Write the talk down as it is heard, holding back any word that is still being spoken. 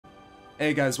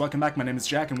Hey guys, welcome back. My name is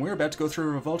Jack, and we're about to go through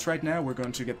a revolt right now. We're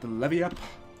going to get the levy up.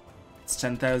 It's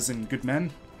 10,000 good men.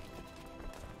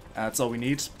 That's all we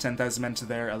need. 10,000 men to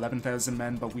there, 11,000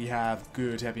 men, but we have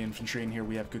good heavy infantry in here.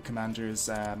 We have good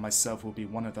commanders. Myself will be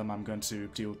one of them. I'm going to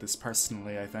deal with this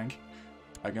personally, I think.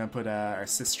 I'm going to put our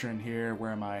sister in here.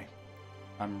 Where am I?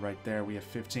 I'm right there. We have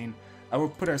 15. I will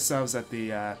put ourselves at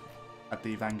the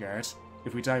vanguard.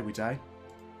 If we die, we die.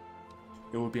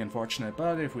 It would be unfortunate,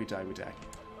 but if we die, we die.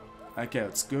 Okay,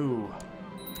 let's go.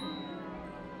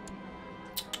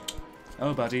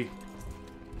 Oh, buddy.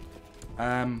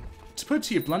 To put it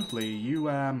to you bluntly, you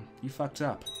fucked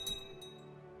up.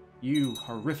 You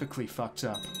horrifically fucked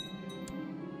up.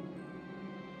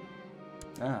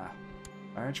 Ah,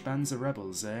 large bands of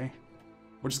rebels, eh?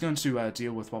 We're just going to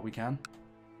deal with what we can.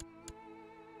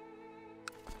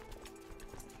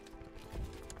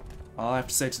 All I have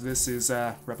to say to this is,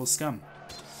 rebel scum.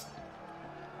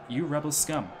 You rebel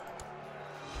scum.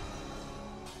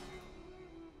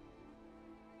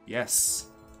 Yes,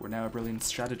 we're now a brilliant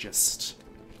strategist.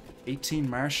 18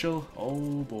 Marshal?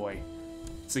 Oh boy.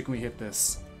 So can we hit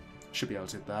this? Should be able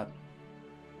to hit that.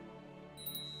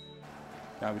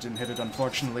 No, we didn't hit it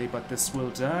unfortunately, but this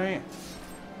will die.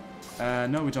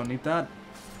 No, we don't need that.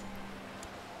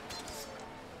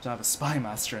 Don't have a spy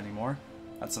master anymore.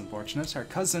 That's unfortunate. Our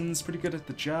cousin's pretty good at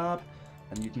the job,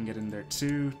 and you can get in there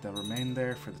too. They'll remain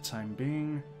there for the time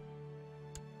being.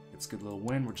 It's a good little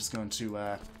win. We're just going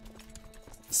to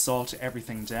assault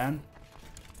everything down.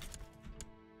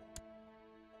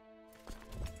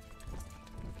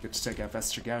 Good to take out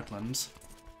Gotland.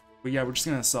 But yeah, we're just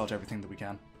going to assault everything that we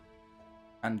can.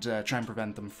 And try and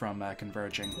prevent them from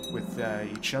converging with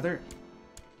each other.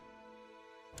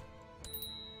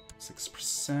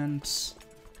 6%.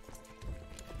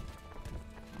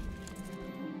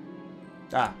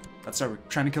 Ah, that's right, we're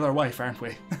trying to kill our wife, aren't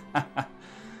we? I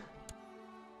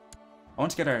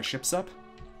want to get our ships up.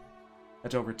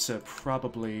 Head over to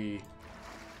probably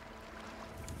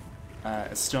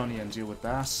Estonia and deal with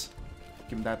that.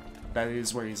 Given that that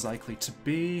is where he's likely to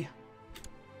be.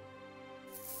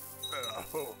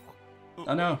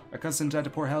 Oh no, our cousin died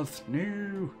of poor health.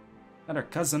 No, not our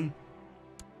cousin.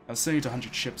 I still need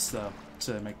 100 ships though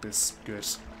to make this good.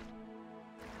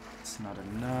 It's not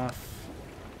enough.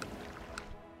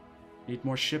 Need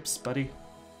more ships, buddy.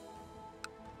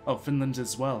 Oh, Finland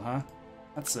as well, huh?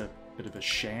 That's a bit of a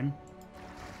shame.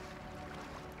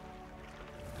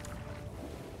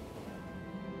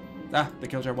 Ah, they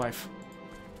killed our wife.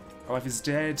 Our wife is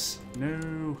dead.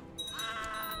 No.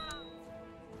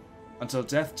 Until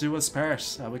death do us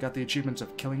part. We got the achievement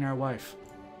of killing our wife.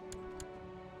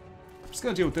 I'm just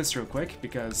gonna deal with this real quick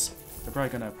because they're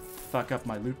probably gonna fuck up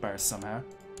my loot bars somehow.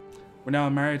 We're now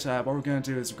married. What we're gonna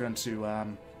do is we're going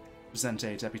to present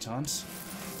a debutante.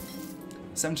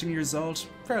 17 years old.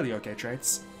 Fairly okay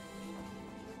traits.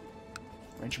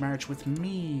 Arrange marriage with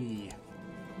me.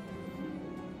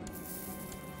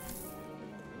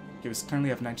 Okay, we currently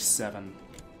have 97.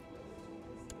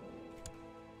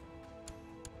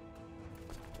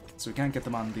 So we can't get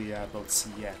them on the boats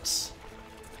yet.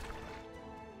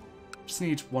 Just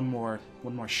need one more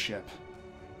ship.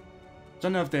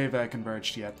 Don't know if they've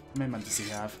converged yet. How many men does he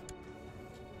have?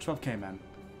 12k men.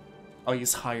 Oh,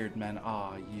 he's hired men.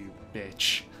 Ah, you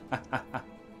bitch.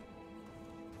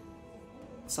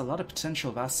 It's a lot of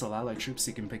potential vassal ally troops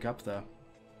he can pick up, though.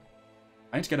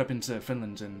 I need to get up into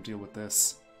Finland and deal with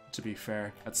this. To be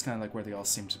fair, that's kind of like where they all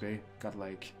seem to be. Got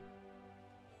like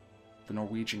the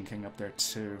Norwegian king up there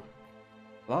too.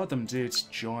 A lot of them did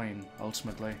join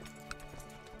ultimately.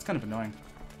 It's kind of annoying.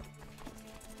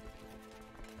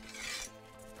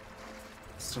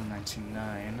 Still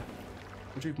 99.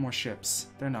 Would you have more ships?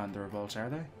 They're not in the revolt, are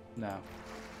they? No.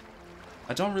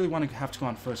 I don't really want to have to go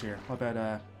on foot here. What about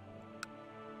are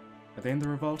they in the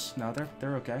revolt? No,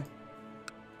 they're okay.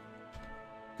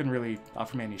 Couldn't really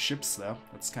offer me any ships though.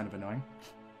 That's kind of annoying.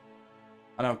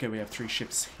 Oh, no, okay, we have 3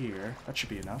 ships here. That should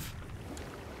be enough.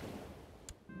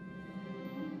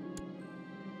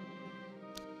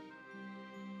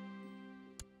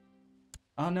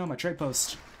 Oh no, my trade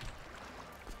post.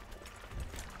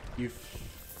 You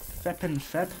feppin'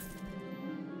 fep.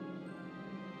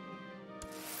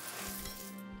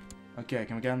 Okay,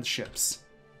 can we get on the ships?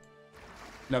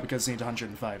 No, because we need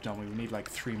 105, don't we? We need like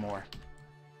 3 more.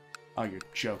 Oh, you're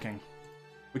joking.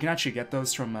 We can actually get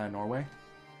those from Norway.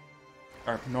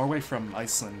 Or Norway from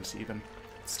Iceland, even.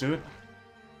 Let's do it.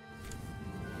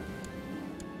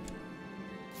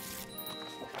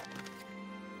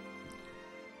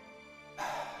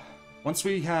 Once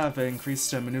we have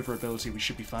increased maneuverability, we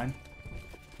should be fine.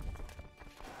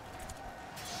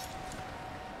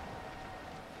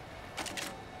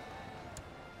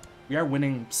 We are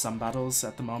winning some battles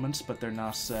at the moment, but they're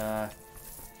not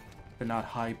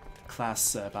high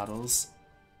class battles.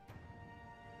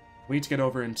 We need to get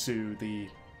over into the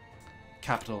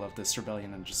capital of this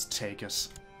rebellion and just take it.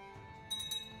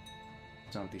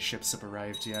 Don't know if these ships have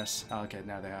arrived yet. Oh, okay,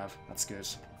 now they have. That's good.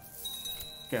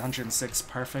 Okay, 106,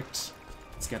 perfect.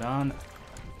 Let's get on.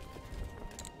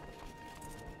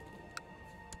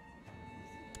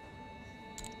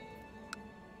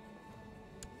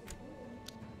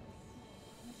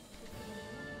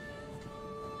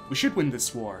 We should win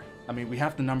this war. I mean, we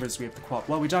have the numbers, we have the quality.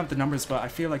 Well, we don't have the numbers, but I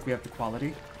feel like we have the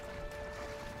quality.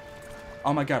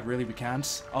 Oh my god, really? We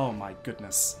can't? Oh my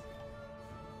goodness.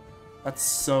 That's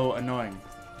so annoying.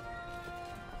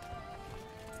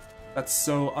 That's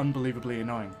so unbelievably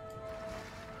annoying.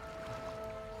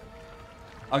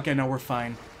 Okay, no, we're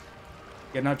fine.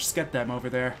 Yeah, no, just get them over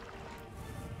there.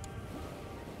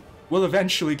 We'll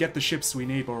eventually get the ships we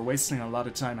need, but we're wasting a lot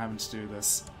of time having to do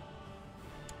this.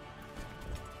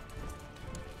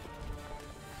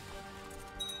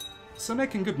 Still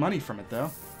making good money from it, though.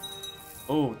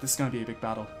 Oh, this is gonna be a big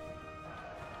battle.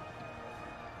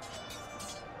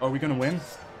 Oh, are we gonna win?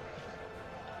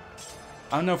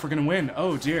 I don't know if we're gonna win.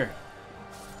 Oh, dear.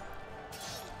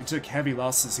 We took heavy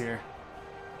losses here.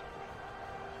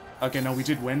 Okay, no, we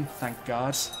did win, thank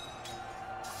God.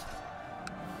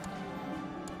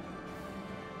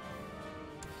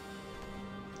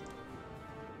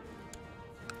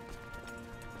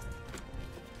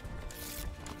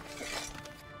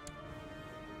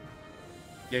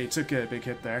 Yeah, you took a big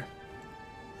hit there.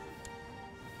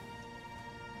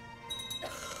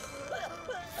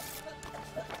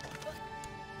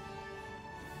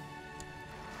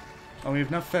 Oh, we have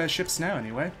enough ships now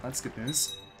anyway. That's good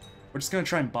news. We're just gonna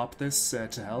try and bop this to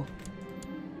hell.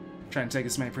 Try and take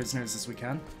as many prisoners as we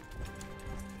can.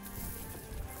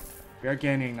 We are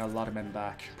gaining a lot of men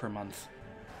back per month.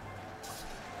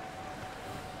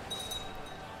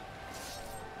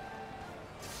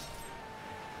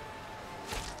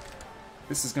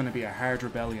 This is going to be a hard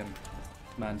rebellion,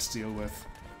 man, to deal with.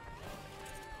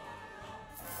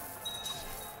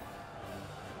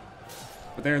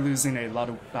 But they're losing a lot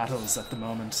of battles at the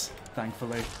moment,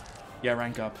 thankfully. Yeah,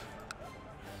 rank up.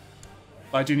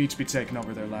 But I do need to be taking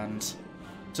over their land.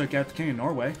 Took out the King of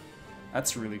Norway.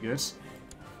 That's really good.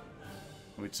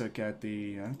 We took out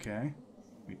the... okay.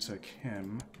 We took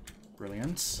him.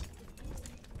 Brilliant.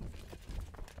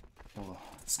 Oh,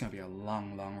 it's going to be a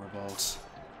long, long revolt.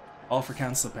 All for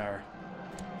cancel power.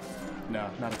 No,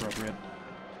 not appropriate.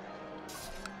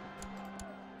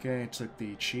 Okay, took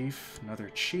the chief. Another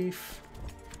chief.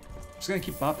 Just gonna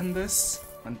keep bopping this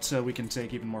until we can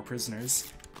take even more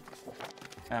prisoners.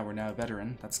 Ah, we're now a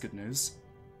veteran. That's good news.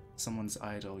 Someone's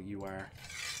idle, you are.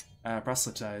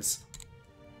 Proselytize.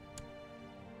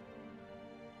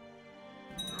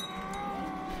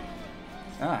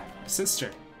 Ah,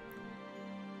 sister.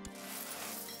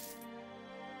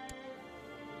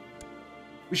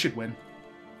 We should win.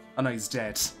 Oh no, he's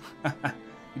dead.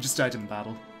 He just died in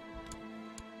battle.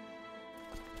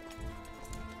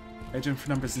 How you doing for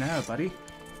numbers now, buddy?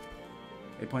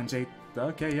 8.8.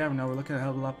 Okay, yeah, no, we're looking a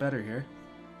hell of a lot better here.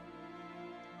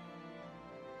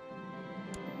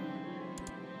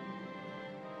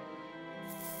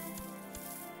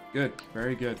 Good,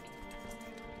 very good.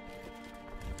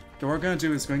 So what we're gonna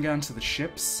do is going down to the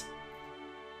ships.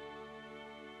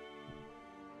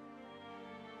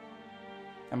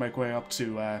 I might go up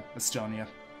to Estonia,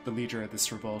 the leader of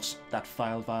this revolt, that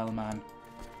vile man.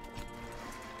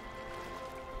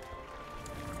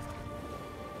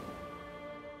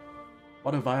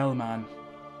 What a vile man.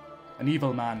 An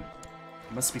evil man.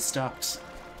 He must be stopped.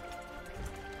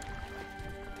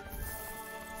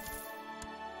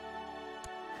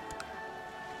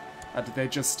 Did they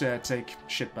just take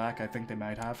shit back? I think they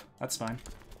might have. That's fine.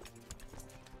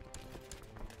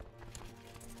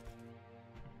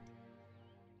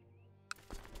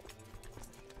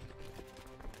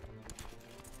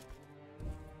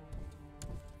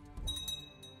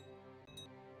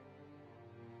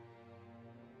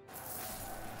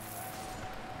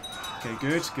 Okay,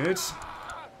 good, good. Are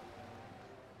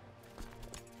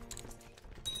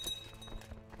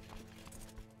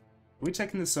we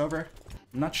taking this over?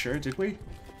 I'm not sure, did we?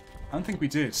 I don't think we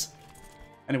did.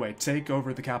 Anyway, take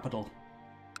over the capital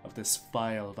of this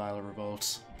vile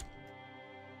revolt.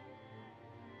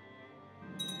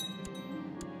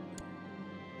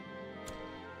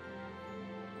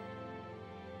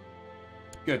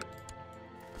 Good.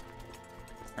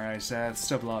 Alright,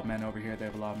 still have a lot of men over here, they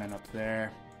have a lot of men up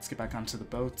there. Let's get back onto the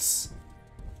boats.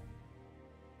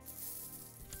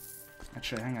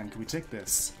 Actually, hang on, can we take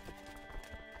this?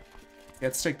 Yeah,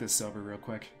 let's take this over real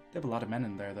quick. They have a lot of men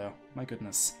in there, though. My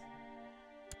goodness.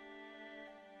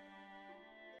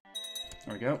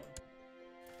 There we go.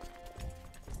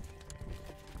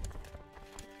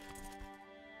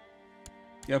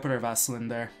 Yeah, put our vassal in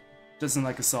there. Doesn't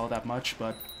like us all that much,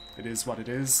 but it is what it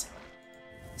is.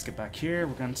 Let's get back here.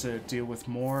 We're going to deal with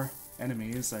more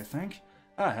enemies, I think.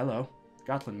 Ah, hello.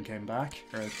 Gotland came back.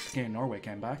 Or the King of Norway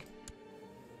came back.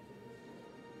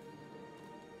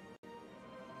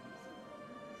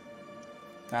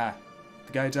 Ah,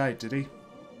 the guy died, did he?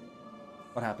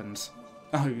 What happened?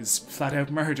 Oh, he was flat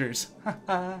out murdered.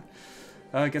 Haha.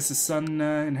 I guess his son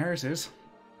inherited.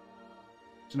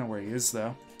 Don't know where he is,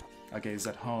 though. Okay, he's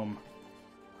at home.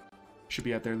 Should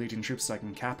be out there leading troops so I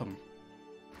can cap him.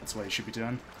 That's what he should be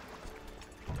doing.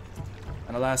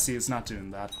 And alas, he is not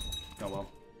doing that. Oh well.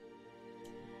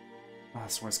 Oh,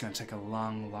 this war's gonna take a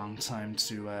long, long time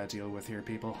to deal with here,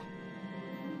 people.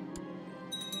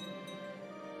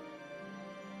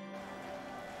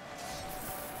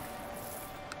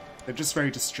 They're just very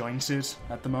disjointed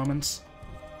at the moment.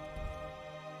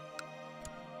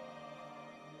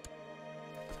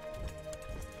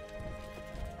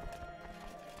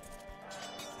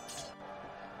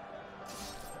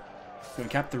 Can we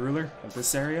cap the ruler of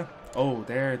this area? Oh,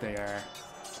 there they are.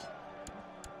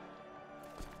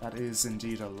 That is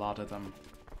indeed a lot of them.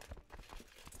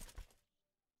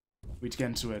 We'd get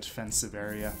into a defensive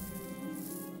area.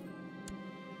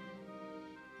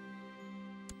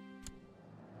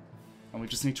 And we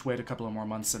just need to wait a couple of more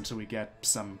months until we get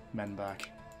some men back.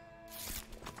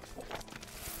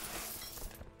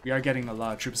 We are getting a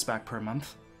lot of troops back per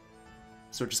month.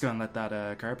 So we're just gonna let that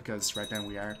occur because right now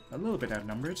we are a little bit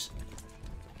outnumbered.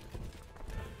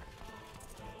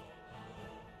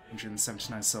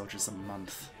 179 soldiers a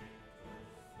month.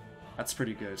 That's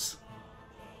pretty good.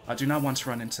 I do not want to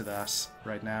run into that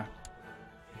right now.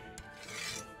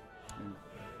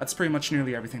 That's pretty much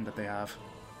nearly everything that they have.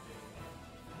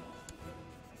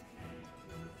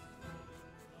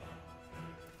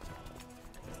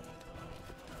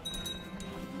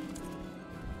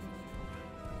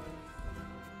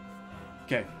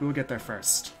 Okay, who will get there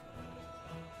first?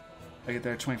 I get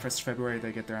there 21st February,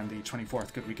 they get there on the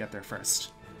 24th. Could we get there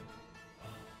first?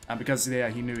 And because, yeah,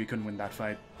 he knew he couldn't win that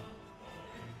fight.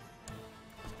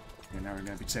 And now we're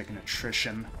going to be taking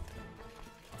attrition.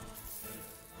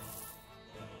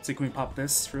 See, can we pop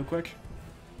this real quick?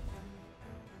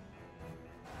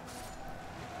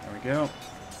 There we go.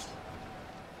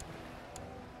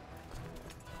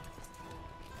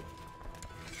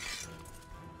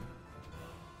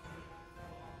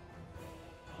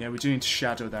 Yeah, we do need to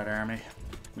shadow that army.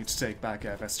 We need to take back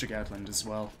Gotland as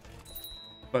well.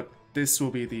 But this will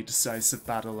be the decisive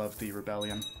battle of the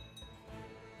rebellion.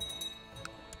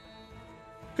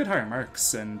 Could hire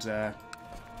mercs and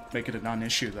make it a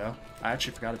non-issue, though. I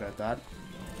actually forgot about that.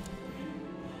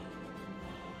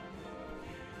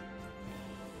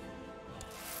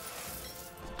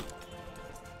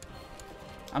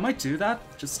 I might do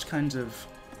that, just kind of...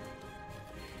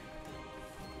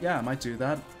 Yeah, I might do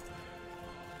that.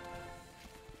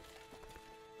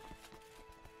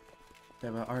 They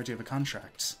already have a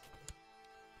contract.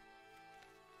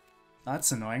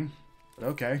 That's annoying, but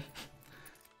okay.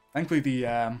 Thankfully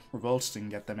the revolt didn't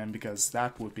get them in because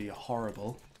that would be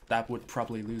horrible. That would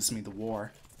probably lose me the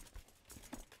war.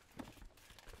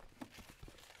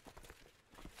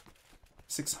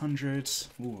 600.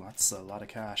 Ooh, that's a lot of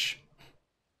cash.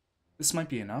 This might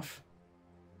be enough.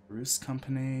 Bruce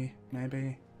Company,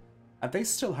 maybe. Have they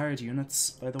still hired units,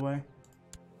 by the way?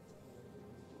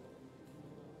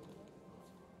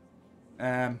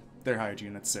 Their hired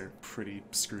units are pretty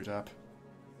screwed up.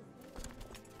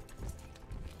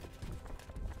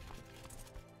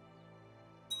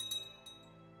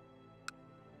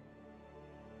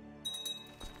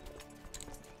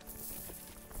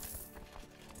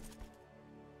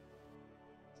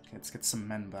 Okay, let's get some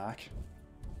men back.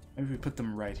 Maybe we put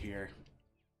them right here.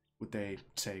 Would they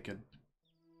take it?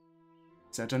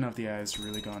 So I don't know if the AI is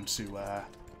really going to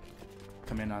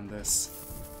come in on this.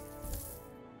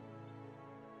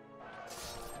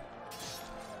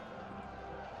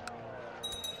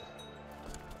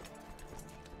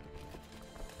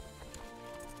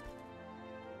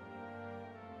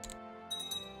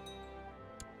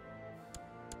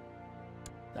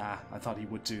 Ah, I thought he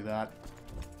would do that.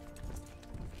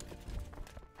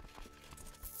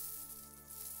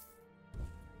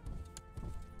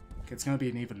 Okay, it's gonna be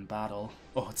an even battle.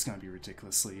 Oh, it's gonna be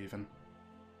ridiculously even.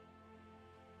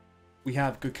 We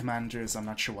have good commanders, I'm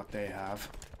not sure what they have.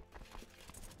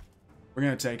 We're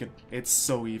gonna take it. It's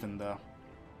so even, though.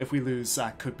 If we lose,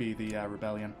 that could be the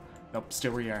rebellion. Nope,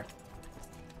 still we are.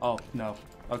 Oh, no.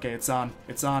 Okay, it's on.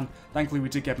 It's on. Thankfully, we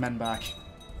did get men back.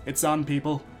 It's on,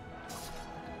 people.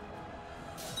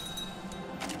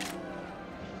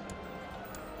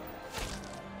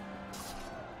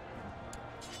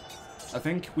 I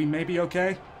think we may be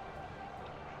okay.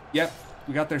 Yep,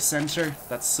 we got their center.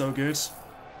 That's so good.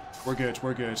 We're good,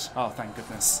 we're good. Oh, thank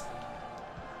goodness.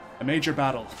 A major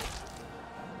battle.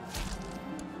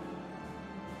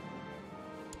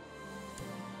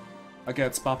 Okay,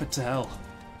 let's bop it to hell.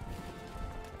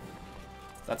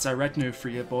 That's our retinue for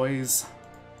you, boys.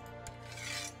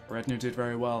 Our retinue did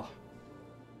very well.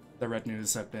 The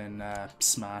retinues have been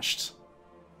smashed.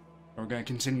 We're going to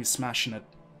continue smashing it.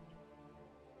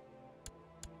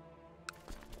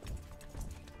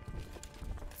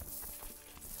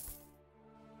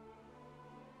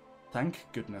 Thank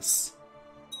goodness.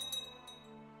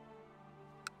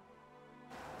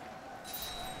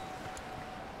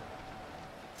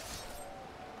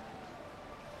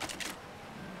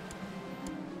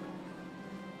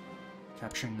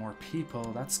 Capturing more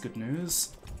people, that's good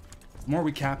news. The more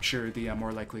we capture, the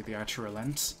more likely they are to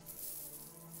relent.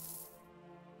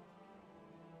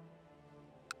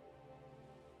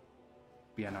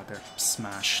 But yeah, no, they're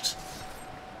smashed.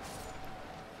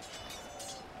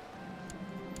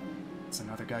 There's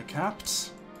another guy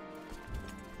capped.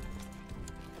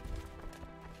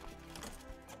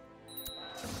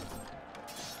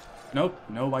 Nope,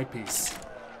 no white piece.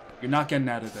 You're not getting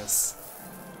out of this.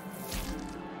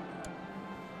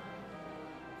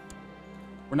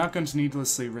 We're not going to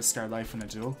needlessly risk our life in a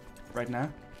duel right now.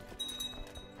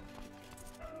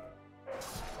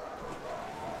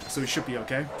 So we should be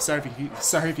okay. Sorry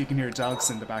if you can hear dogs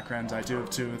in the background. I do have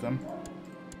 2 of them.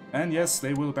 And yes,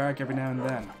 they will bark every now and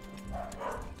then.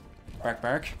 Bark,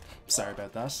 bark. Sorry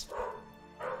about that.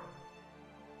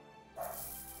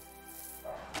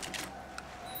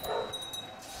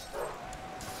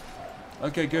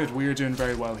 Okay, good. We are doing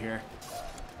very well here.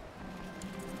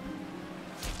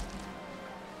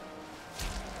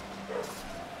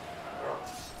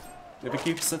 If it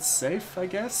keeps us safe, I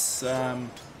guess.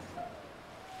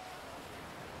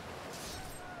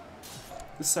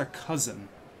 This is our cousin,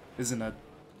 isn't it?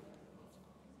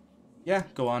 Yeah,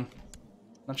 go on.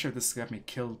 Not sure if this got me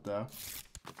killed, though.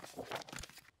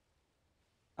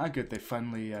 Ah, good, they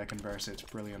finally converted.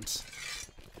 Brilliant.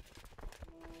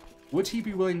 Would he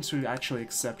be willing to actually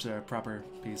accept a proper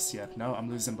peace yet? No, I'm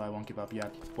losing, but I won't give up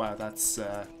yet. Wow, that's,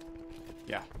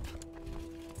 yeah.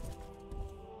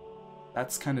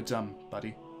 That's kind of dumb,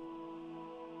 buddy.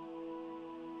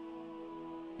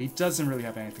 He doesn't really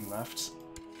have anything left.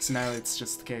 So now it's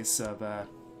just the case of,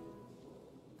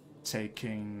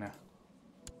 taking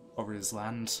over his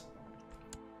land.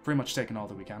 Pretty much taking all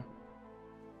that we can.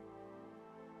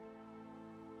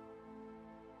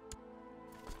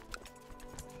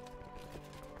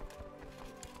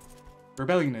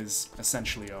 Rebellion is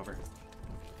essentially over.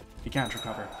 He can't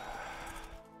recover.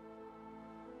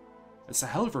 It's a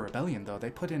hell of a rebellion, though. They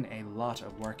put in a lot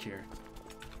of work here.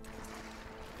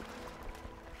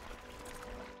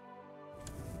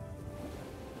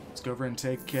 Let's go over and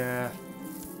take the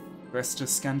rest of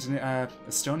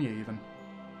Estonia, even.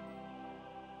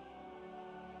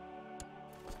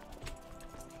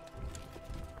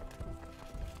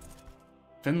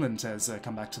 Finland has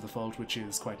come back to the fold, which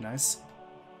is quite nice.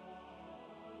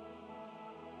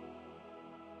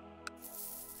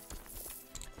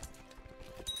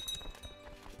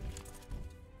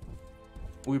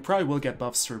 We probably will get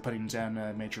buffs for putting down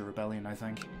a major rebellion, I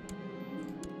think.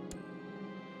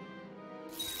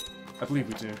 I believe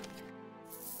we do.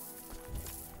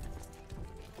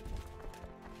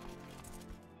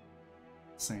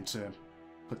 Just need to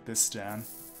put this down.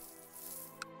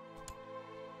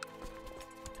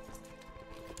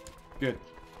 Good.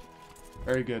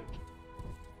 Very good.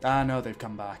 Ah, no, they've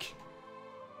come back.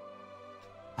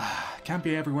 Can't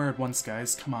be everywhere at once,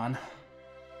 guys. Come on.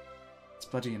 It's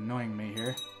bloody annoying me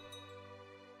here.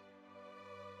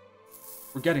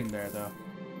 We're getting there, though.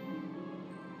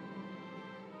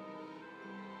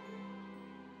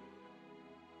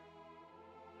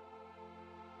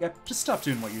 Yep, just stop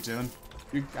doing what you're doing.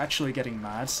 You're actually getting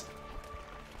mad.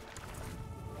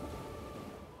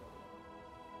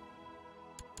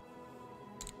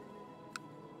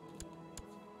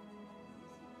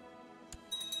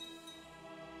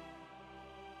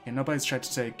 Okay, nobody's tried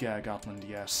to take Gotland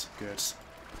yet. Good.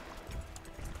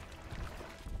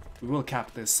 We will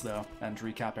cap this, though, and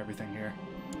recap everything here.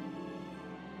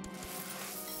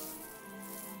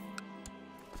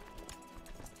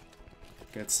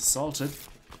 Gets assaulted.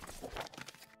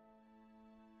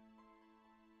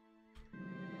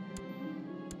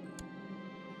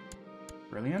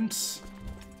 Brilliant.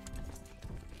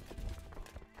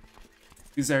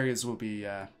 These areas will be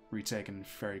retaken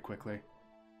very quickly.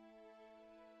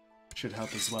 Should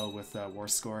help as well with war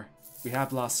score. We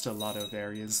have lost a lot of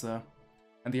areas though,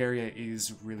 and the area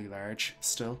is really large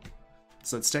still.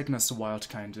 So it's taken us a while to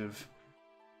kind of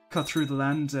cut through the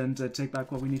land and take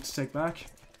back what we need to take back.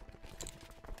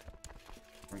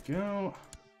 There we go.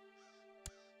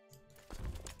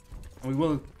 And we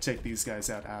will take these guys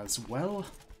out as well.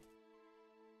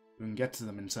 We can get to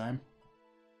them in time.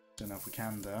 Don't know if we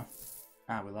can though.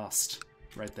 Ah, we lost.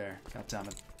 Right there. God damn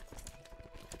it.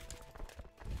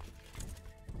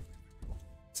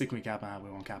 See, can we cap him? Ah, we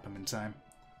won't cap him in time.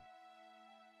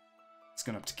 It's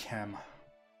going up to Chem.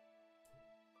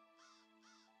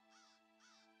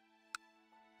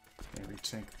 Okay, we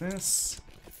take this.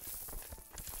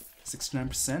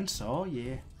 69%. Oh,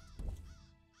 yeah.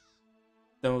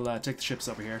 Then we'll take the ships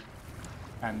over here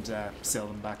and sail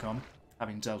them back home,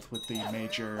 having dealt with the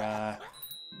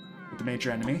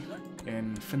major enemy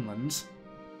in Finland.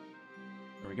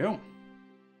 There we go.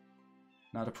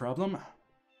 Not a problem.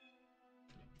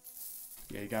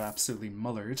 Yeah, you got absolutely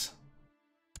mullered.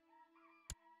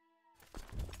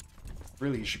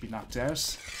 Really, you should be knocked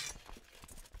out.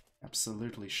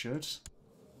 Absolutely should.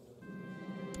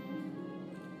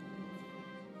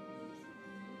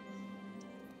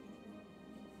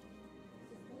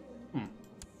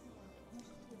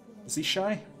 Is he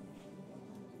shy?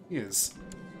 He is.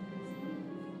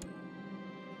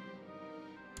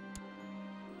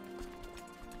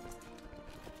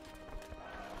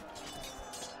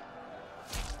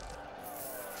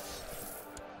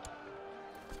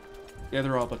 Yeah,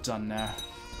 they're all but done now.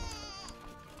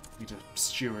 Need a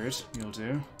steward, you'll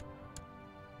do.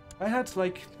 I had,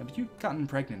 like, have you gotten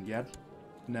pregnant yet?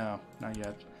 No, not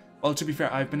yet. Well, to be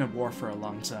fair, I've been at war for a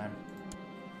long time.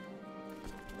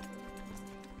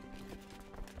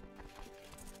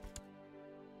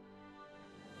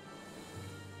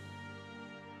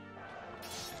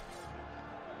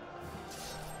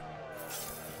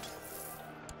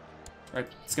 Right,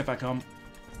 let's get back home.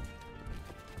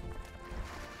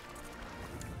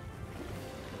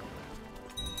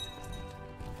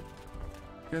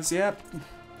 Because, yeah,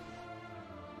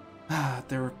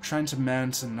 they were trying to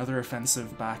mount another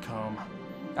offensive back home.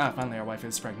 Ah, finally our wife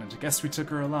is pregnant. I guess we took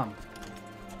her along.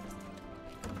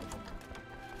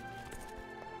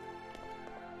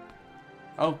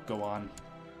 Oh, go on.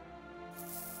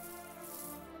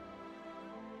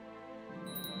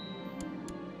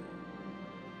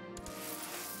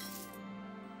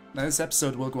 Now, this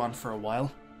episode will go on for a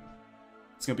while.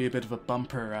 It's going to be a bit of a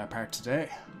bumper part today.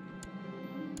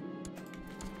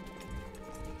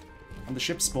 On the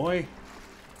ships, boy.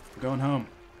 We're going home.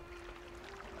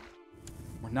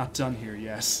 We're not done here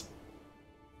yet.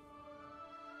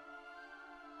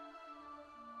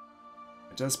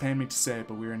 It does pain me to say,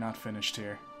 but we are not finished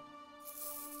here.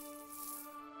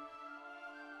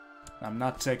 I'm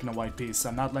not taking a white piece.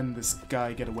 I'm not letting this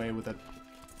guy get away with it.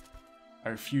 I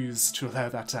refuse to allow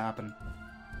that to happen.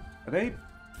 Are they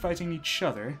fighting each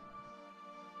other?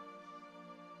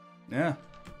 Yeah,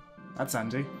 that's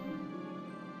handy.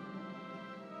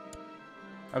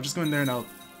 I'll just go in there and I'll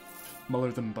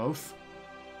muller them both.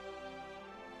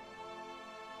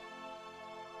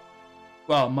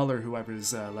 Well, muller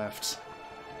whoever's left.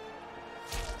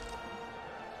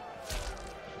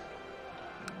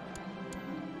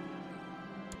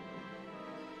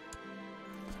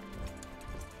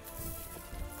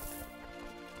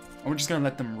 And we're just gonna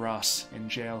let them rot in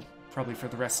jail, probably for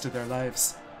the rest of their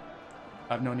lives.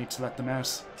 I have no need to let them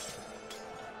out.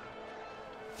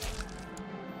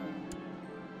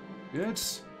 Good.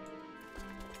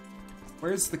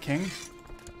 Where's the king?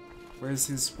 Where's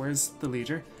the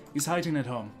leader? He's hiding at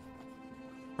home.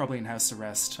 Probably in house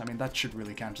arrest. I mean, that should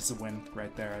really count as a win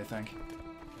right there, I think.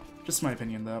 Just my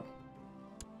opinion, though.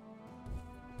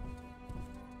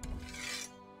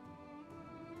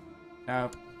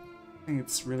 Now, I think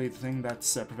it's really the thing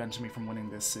that's preventing me from winning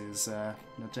this is,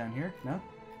 not down here? No?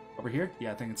 Over here?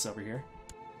 Yeah, I think it's over here.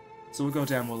 So we'll go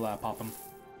down, we'll pop them.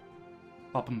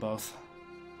 Pop them both.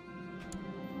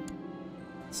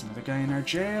 There's another guy in our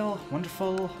jail.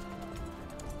 Wonderful.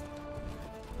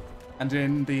 And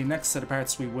in the next set of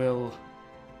parts, we will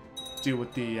deal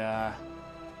with the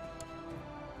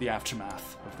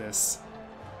aftermath of this.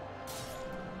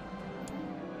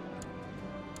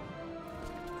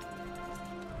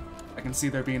 I can see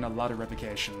there being a lot of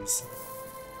revocations.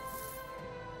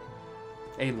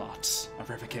 A lot of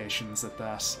revocations at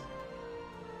that.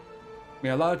 I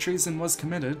mean, a lot of treason was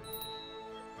committed.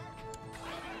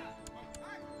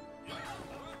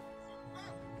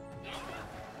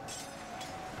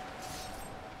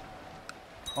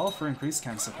 All for increased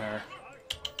council power.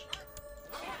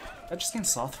 I just gained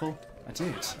Slothful? I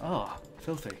did. Oh,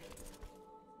 filthy.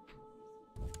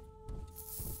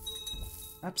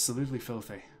 Absolutely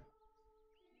filthy.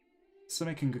 Still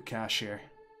making good cash here.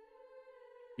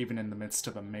 Even in the midst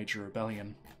of a major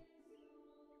rebellion.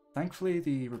 Thankfully,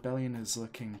 the rebellion is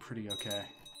looking pretty okay.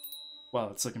 Well,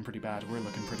 it's looking pretty bad. We're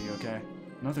looking pretty okay.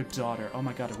 Another daughter. Oh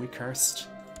my god, are we cursed?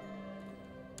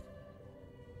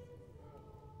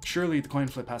 Surely the coin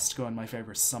flip has to go in my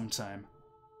favor sometime.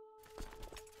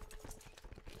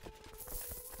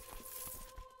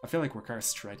 I feel like we're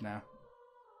cursed right now.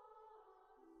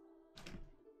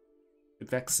 It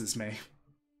vexes me.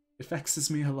 It vexes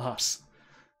me a lot.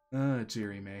 Oh,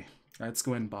 dearie me. Alright, let's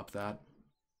go in and bop that.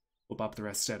 We'll bop the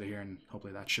rest out of here and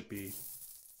hopefully that should be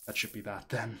that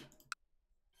then.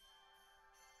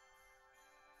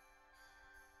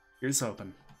 Here's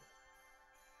hoping.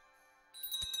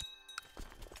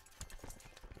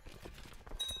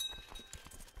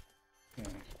 Okay,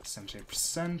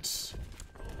 78%.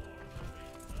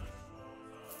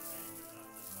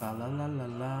 La la la la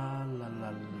la la la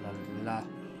la la.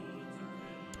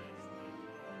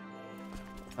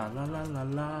 La la la la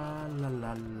la la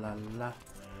la la la.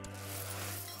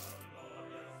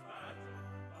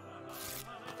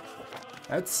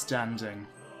 Outstanding.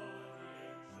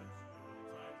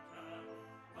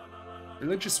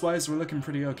 Religious-wise, we're looking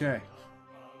pretty okay.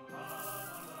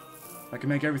 If I can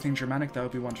make everything Germanic, that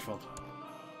would be wonderful.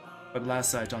 But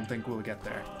alas, I don't think we'll get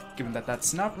there, given that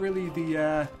that's not really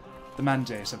the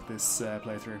mandate of this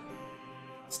playthrough.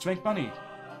 It's to make money.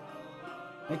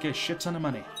 Make a shit ton of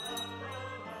money.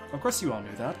 Of course you all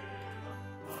knew that.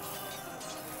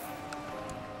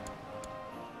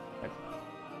 Right.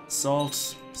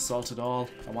 Salt. Salt it all.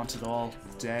 I want it all.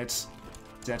 Dead.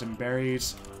 Dead and buried.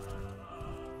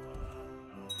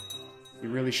 He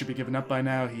really should be giving up by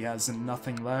now. He has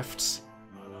nothing left.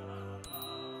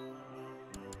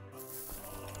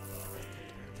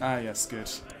 Ah, yes,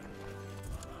 good.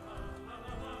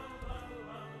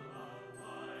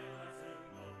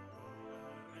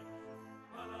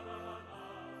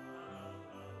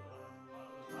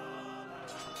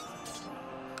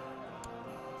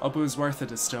 Hope it was worth it,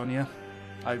 Estonia.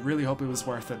 I really hope it was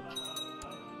worth it.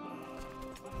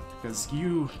 Because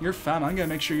your family, I'm gonna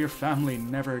make sure your family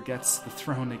never gets the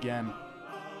throne again.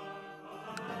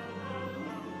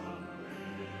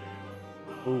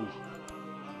 Ooh.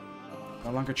 No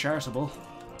longer charitable.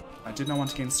 I did not want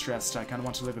to gain stressed, I kinda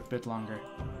want to live a bit longer.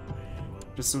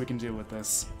 Just so we can deal with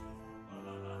this.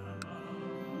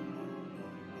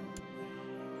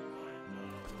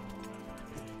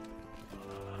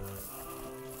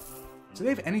 Do they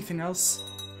have anything else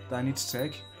that I need to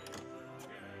take?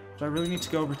 Do I really need to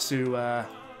go over to, do I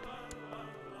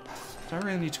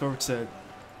really need to go over to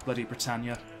bloody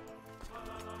Britannia?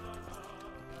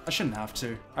 I shouldn't have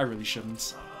to. I really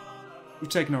shouldn't. We've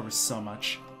taken over so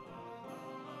much.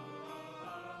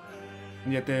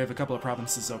 And yet they have a couple of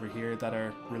provinces over here that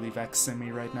are really vexing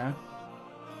me right now.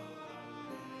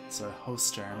 It's a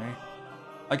host army.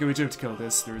 Okay, we do have to kill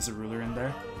this. There is a ruler in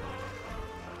there.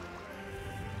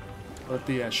 Let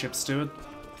the ships do it.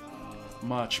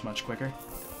 Much, much quicker.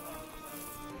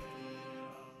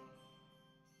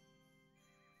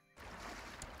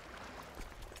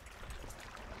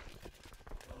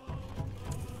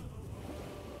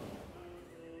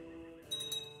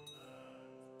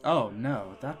 Oh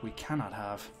no, that we cannot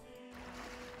have.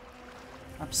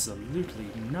 Absolutely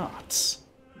not.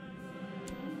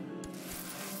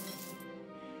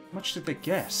 How much did they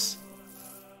get?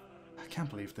 I can't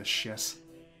believe this shit.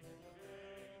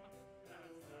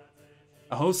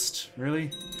 A host? Really?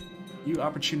 You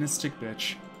opportunistic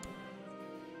bitch.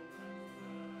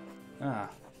 Ah.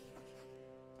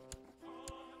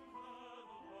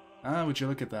 Ah, would you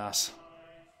look at that?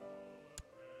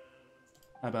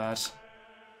 How bad?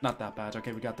 Not that bad.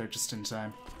 Okay, we got there just in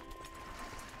time.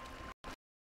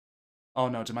 Oh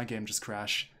no, did my game just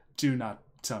crash? Do not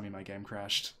tell me my game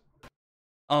crashed.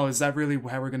 Oh, is that really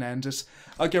how we're gonna end it?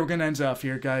 Okay, we're gonna end it off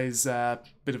here, guys.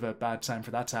 Bit of a bad time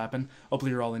for that to happen.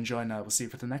 Hopefully you're all enjoying. We'll see you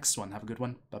for the next one. Have a good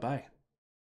one. Bye-bye.